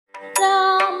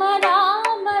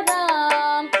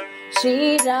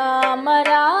ஸ்ரீராம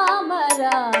ராம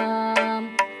ராம்.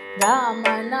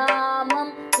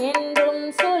 ராமநாமம்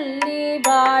என்றும் சொல்லி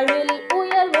வாழ்வில்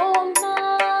உயர்வோம்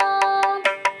நாம்.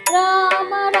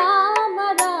 ராம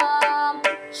ராம ராம்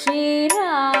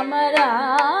ஸ்ரீராம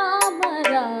ராம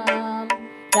ராம்.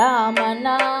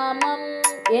 ராமநாமம்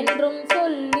என்றும்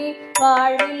சொல்லி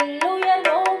வாழ்வில்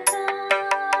உயர்வோம்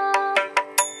நாம்.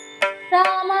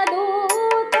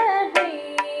 ராமதூதனை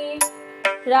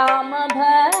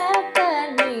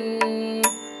ராமபக்தனை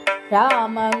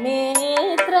ராமமித்ரனை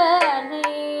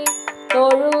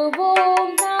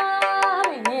தொழுவோம்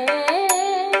நாமே.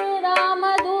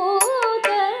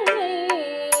 ராமதூதனை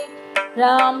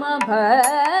ராமபக்தனை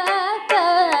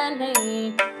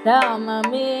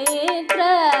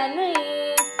ராமமித்ரனை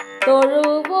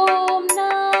தொழுவோம்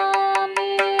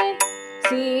நாமே.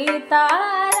 சீதாராமரை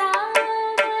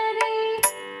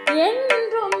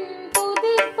என்றும்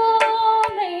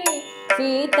துதிப்போனை.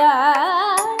 சீதாராமரை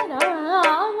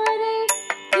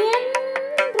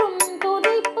என்றும்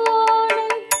துதிப்போனை.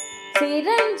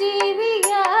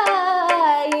 சிரஞ்சீவியாய்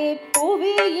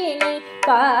இப்புவியினை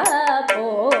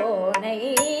காப்போனை.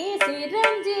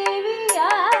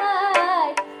 சிரஞ்சீவியாய்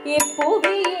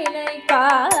இப்புவியினை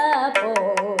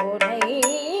காப்போனை.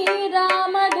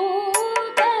 ராமதூதனை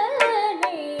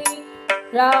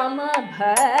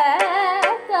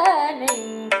ராமபக்தனை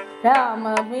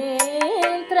ராமமித்ரனை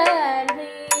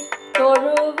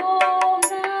தொழுவோம்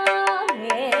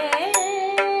நாமே.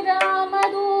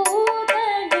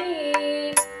 ராமதூதனை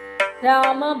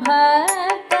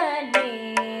ராமபக்தனை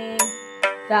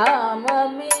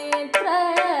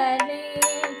ராமமித்ரனை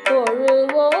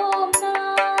தொழுவோம்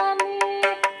நாமே.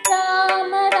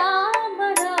 ராம ராம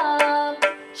ராம்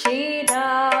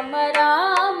ஸ்ரீராம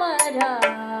ராம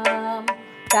ராம்.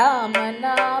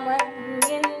 ராமநாமம்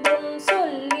என்றும்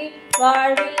சொல்லி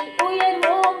வாழ்வில்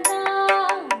உயர்வோம்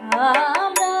நாம்.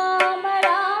 ராம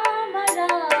ராம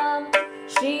ராம்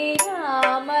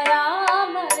ஸ்ரீராம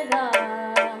ராம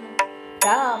ராம்.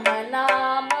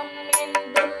 ராமநாமம்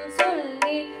என்றும்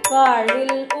சொல்லி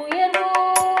வாழ்வில் உயர்வோம்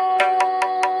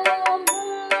நாம்.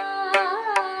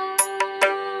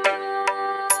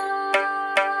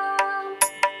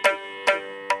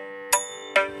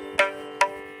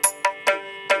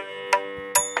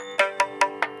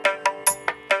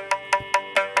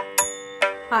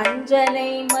 அஞ்சனை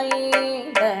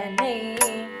மைந்தனை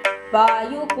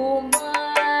வாயு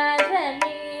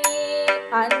குமாரனை.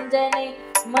 அஞ்சனை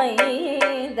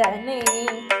மைந்தனை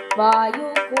வாயு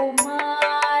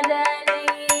குமாரனை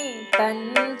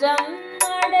தஞ்சம்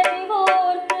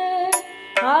அடைவோர்க்கு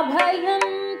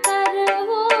அபயம்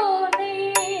தருவோனே.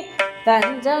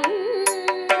 தஞ்சம்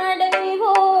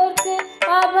அடைவோர்க்கு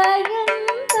அபயம்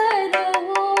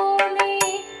தருவோனே.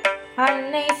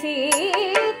 அன்னை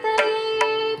சீதை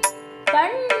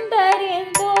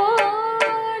கண்டறிந்தோனே.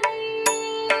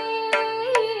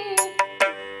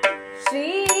 ஸ்ரீ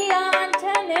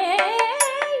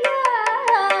ஆஞ்சநேயா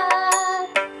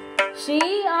ஸ்ரீ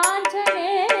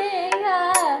ஆஞ்சநேயா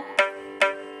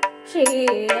ஸ்ரீ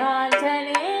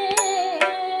ஆஞ்சநேயா.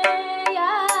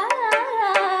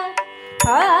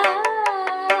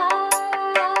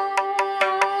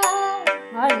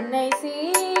 அன்னை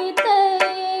சீதை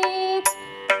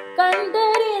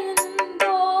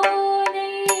கண்டறிந்தோனே.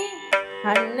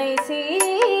 அன்னை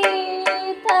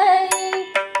சீதை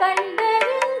கண்டறிந்தோனே.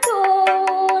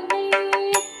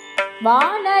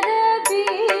 வானர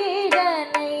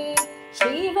வீரனை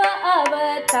சிவ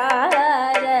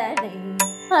அவதாரனை.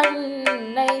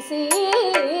 அன்னை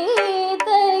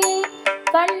சீதை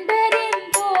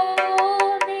கண்டறிந்தோனே.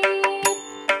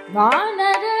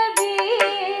 வானர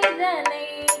வீரனை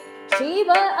சிவ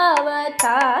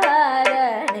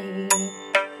அவதாரனை.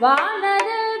 வானர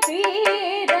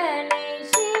வீரனை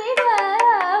சிவ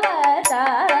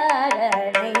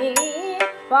அவதாரனை.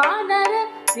 வானர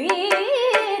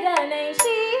வீரனை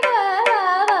சிவ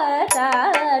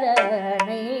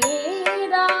அவதாரனை.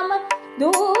 ராம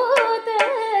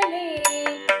தூதனை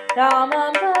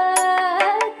ராமபக்தனை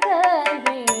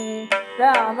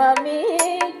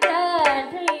ராமமித்ரனை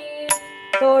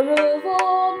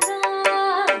தொழுவோம்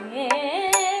நாமே.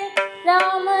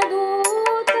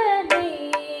 ராமதூதனை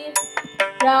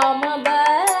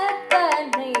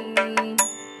ராமபக்தனை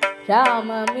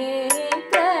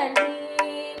ராமமித்ரனை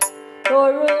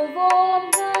தொழுவோம்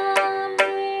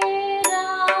நாமே.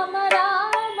 ராம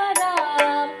ராம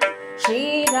ராம்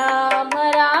ஸ்ரீராம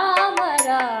ராம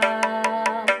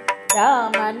ராம்.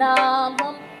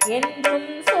 ராமநாமம் என்றும்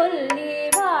சொல்லி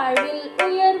வாழ்வில்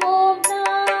உயர்வோம்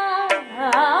நாம்.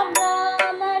 ராம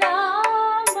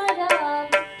ராம ராம்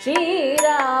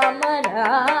ஸ்ரீராம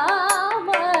ராம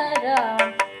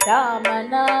ராம்.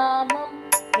 ராமநாமம்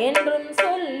என்றும்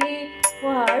சொல்லி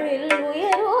வாழ்வில்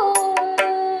உயர்வோம்.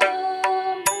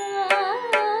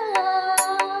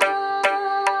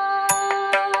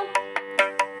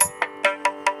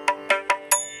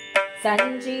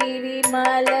 சஞ்சீவி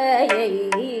மலையை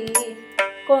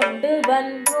கொண்டு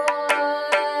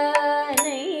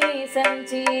வந்தோனை,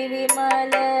 சஞ்சீவி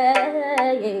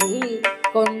மலையை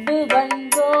கொண்டு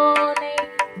வந்தோனை,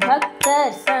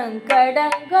 பக்தர்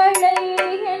சங்கடங்களை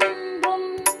என்றும்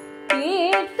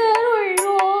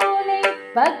தீர்த்தருள்வோனை,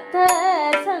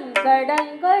 பக்தர்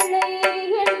சங்கடங்களை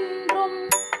என்றும்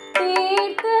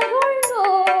தீர்த்தருள்வோனை,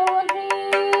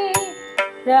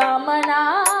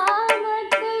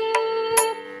 ராமநாமத்தை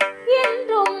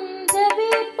என்றும்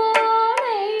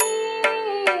ஜபிப்போனை,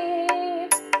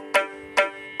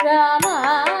 ராமா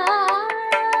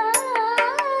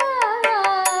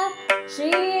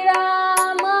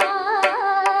ஸ்ரீராமா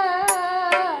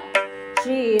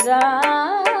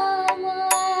ஸ்ரீராமா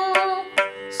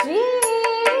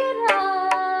ஸ்ரீராமா,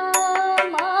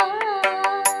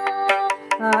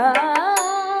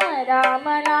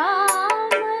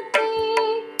 ராமநாமத்தை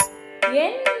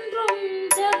என்றும்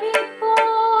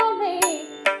ஜபிப்போமே,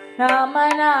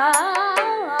 ராமநாமத்தை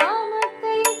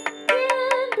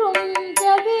என்றும்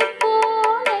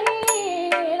ஜபிப்போனே,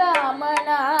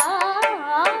 ராமநாமத்தை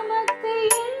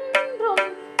என்றும்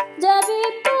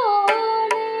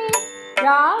ஜபிப்போனே,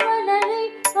 ராவணனை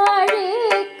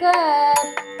அழிக்க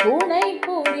துணை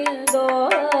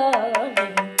புரிந்தோனே,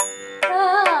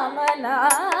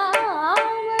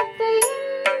 ராமநாமத்தை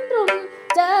என்றும்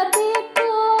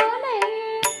ஜபிப்போனே,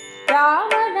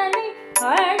 ராவணனை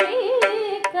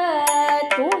அழிக்க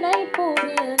துணை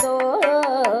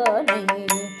புரிந்தோனே,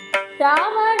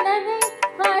 ராவணனை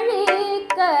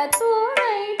அழிக்க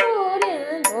துணை புரிந்தோனே,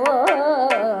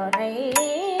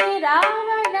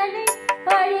 ராவணனை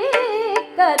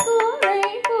அழிக்க துணை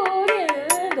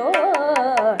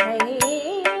புரிந்தோனே,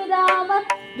 ராம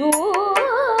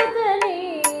தூதனே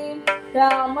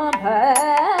ராம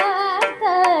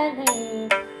பக்தனே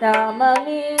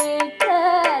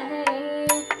ராமமித்ரனே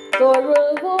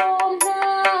தொழுவோம்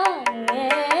நாமே,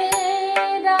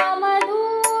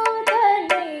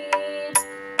 ராமதூதனே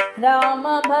ராம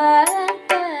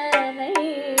பக்தனே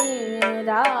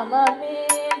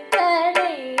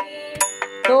ராமமித்ரனே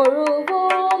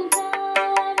தொழுவோம்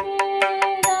நாமே,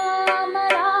 ராம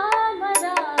ராம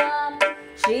ராம்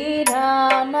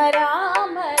ஸ்ரீராம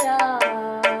ராம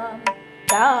ராம்,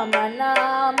 ராம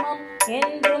நாமம்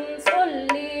என்றும்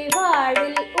சொல்லி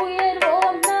வாழ்வில்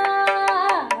உயர்வோம்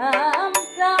நாம்,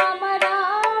 ராம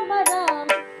ராம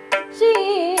ராம்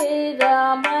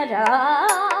ஸ்ரீராம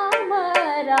ராம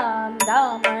ராம்,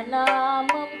 ராம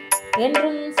நாமம்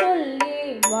என்றும் சொல்லி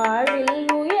வாழ்வில்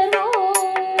உயர்வோம்.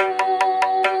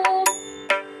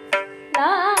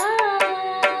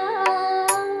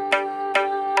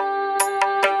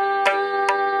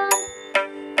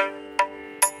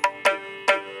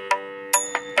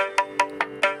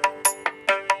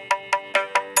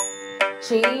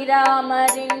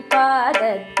 ஸ்ரீராமரின்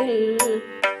பாதத்தில்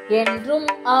என்றும்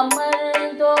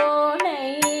அமர்ந்தோனை,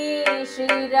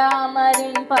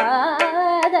 ஸ்ரீராமரின்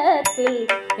பாதத்தில்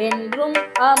என்றும்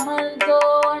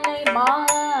அமர்ந்தோனை,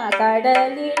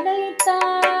 மாகடலினை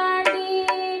தாண்டி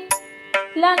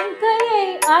லங்கையை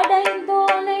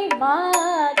அடைந்தோனை,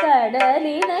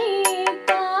 மாகடலினை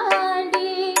தாண்டி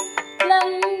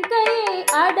லங்கையை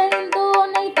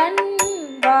அடைந்தோனை, தன்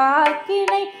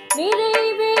வாக்கினை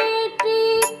நிறைவேற்றி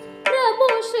பிரபு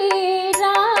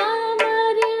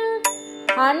ஸ்ரீராமரின்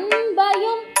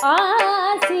அன்பையும்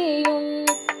ஆசியும்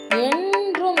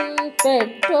என்றும்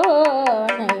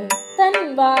பெற்றோனை, தன்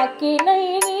வாக்கினை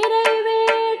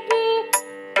நிறைவேற்றி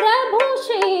பிரபு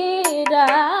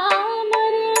ஸ்ரீராமரின்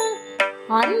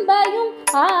அன்பையும்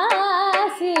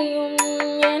ஆசியும்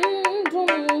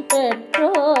என்றும்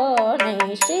பெற்றோனை,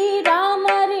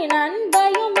 ஸ்ரீராமரின்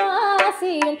அன்பையும்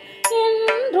ஆசியும்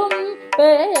என்றும்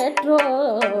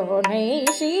பெற்றோனை,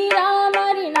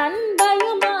 ஸ்ரீராமரின்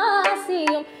அன்பையும்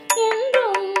ஆசியும்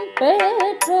என்றும்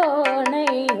பெற்றோனை,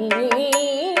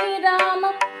 ராம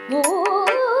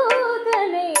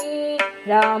தூதனே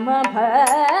ராம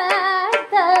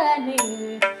பக்தனே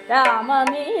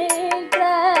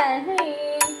ராமமித்ரனே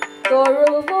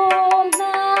தொழுவோம்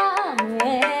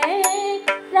நாமே,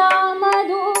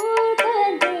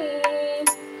 ராமதூதனே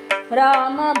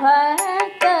ராம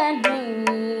பக்தனே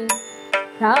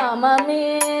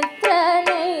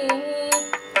ராமமித்ரனே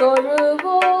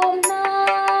தொழுவோம்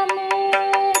நாமே,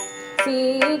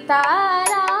 சீதாராமரை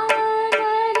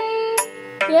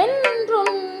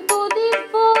என்றும்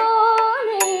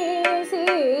துதிப்போனே,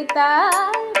 சீதாராமரை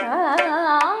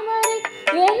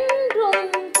என்றும்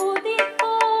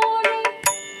துதிப்போனே,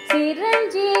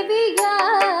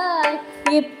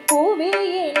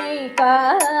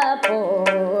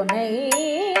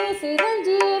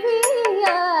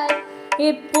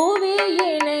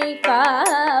 இப்புவியினை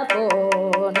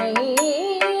காப்போனை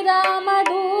ராமதூதனை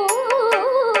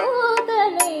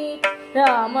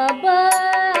ராமபக்தனை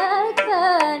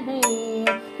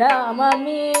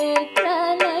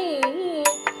ராமமித்ரனை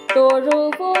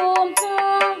தொழுவோம்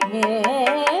நாமே.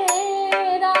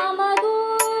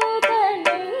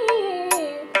 ராமதூதனை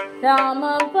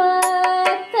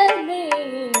ராமபக்தனை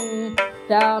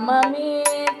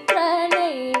ராமமித்ரனை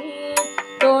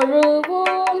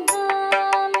தொழுவோம்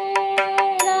நாமே.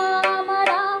 ராம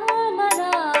ராம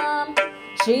ராம்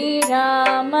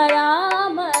ஸ்ரீராம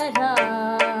ராம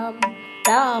ராம்.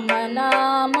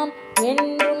 ராமநாமம்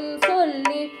என்றும்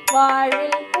சொல்லி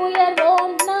வாழ்வில்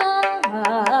உயர்வோம் நாம்.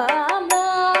 ராம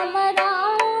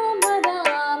ராம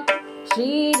ராம்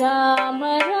ஸ்ரீராம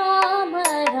ராம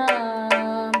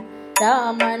ராம்.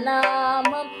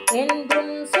 ராமநாமம்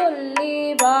என்றும் சொல்லி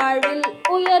வாழ்வில்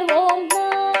உயர்வோம்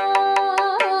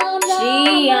நாம். ஸ்ரீ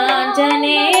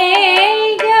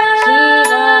ஆஞ்சநேய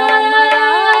ஸ்ரீராம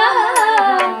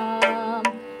ராம்.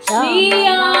 ஸ்ரீ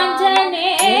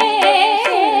ஆஞ்சநேய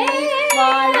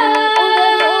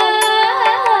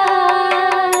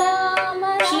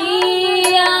ஸ்ரீ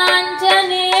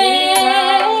ஆஞ்சநேய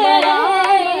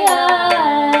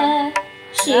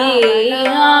ஸ்ரீ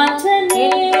ஆஞ்சநேய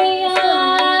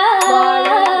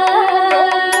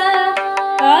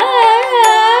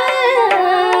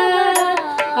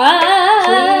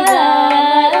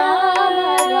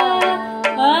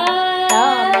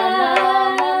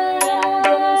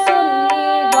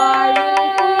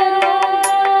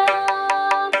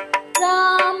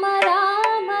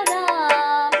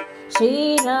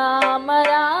ஸ்ரீராம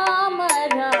ராம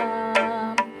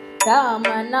ராம்.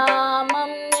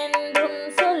 ராமநாமம் என்றும்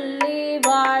சொல்லி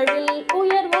வாழ்வில்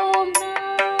உயர்வோம்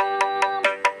நாம்.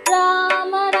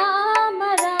 ராம ராம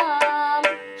ராம்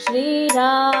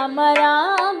ஸ்ரீராம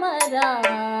ராம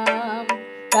ராம்.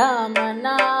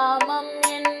 ராமநாமம்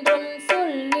என்றும்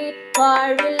சொல்லி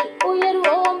வாழ்வில்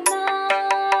உயர்வோம்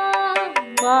நாம்.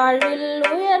 வாழ்வில்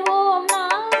உயர்வோம்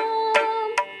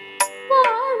நாம்.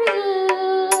 வாழ்வில்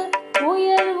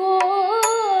உயர்வோம்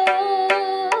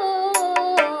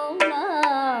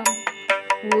நாம்.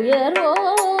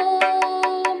 உயர்வோம்